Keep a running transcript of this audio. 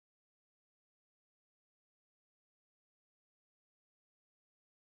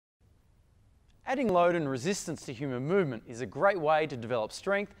Adding load and resistance to human movement is a great way to develop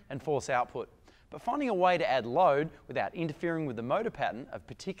strength and force output, but finding a way to add load without interfering with the motor pattern of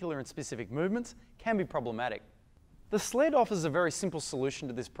particular and specific movements can be problematic. The sled offers a very simple solution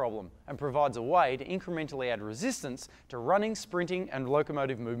to this problem and provides a way to incrementally add resistance to running, sprinting and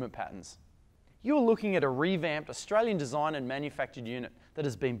locomotive movement patterns. You are looking at a revamped Australian design and manufactured unit that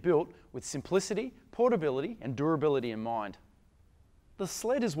has been built with simplicity, portability and durability in mind. The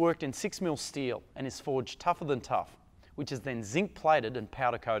sled is worked in 6mm steel and is forged tougher than tough, which is then zinc plated and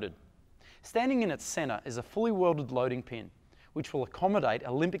powder coated. Standing in its centre is a fully welded loading pin, which will accommodate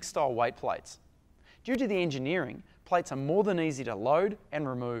Olympic style weight plates. Due to the engineering, plates are more than easy to load and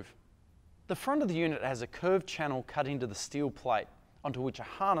remove. The front of the unit has a curved channel cut into the steel plate, onto which a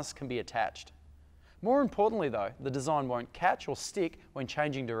harness can be attached. More importantly though, the design won't catch or stick when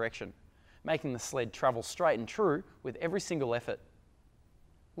changing direction, making the sled travel straight and true with every single effort.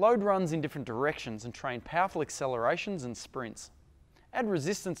 Load runs in different directions and train powerful accelerations and sprints. Add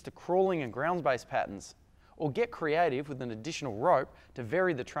resistance to crawling and ground-based patterns, or get creative with an additional rope to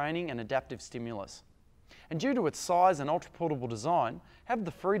vary the training and adaptive stimulus. And due to its size and ultra-portable design, have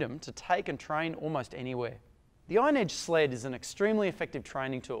the freedom to take and train almost anywhere. The Iron Edge Sled is an extremely effective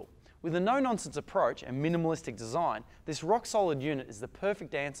training tool. With a no-nonsense approach and minimalistic design, this rock-solid unit is the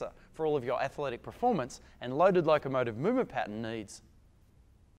perfect answer for all of your athletic performance and loaded locomotive movement pattern needs.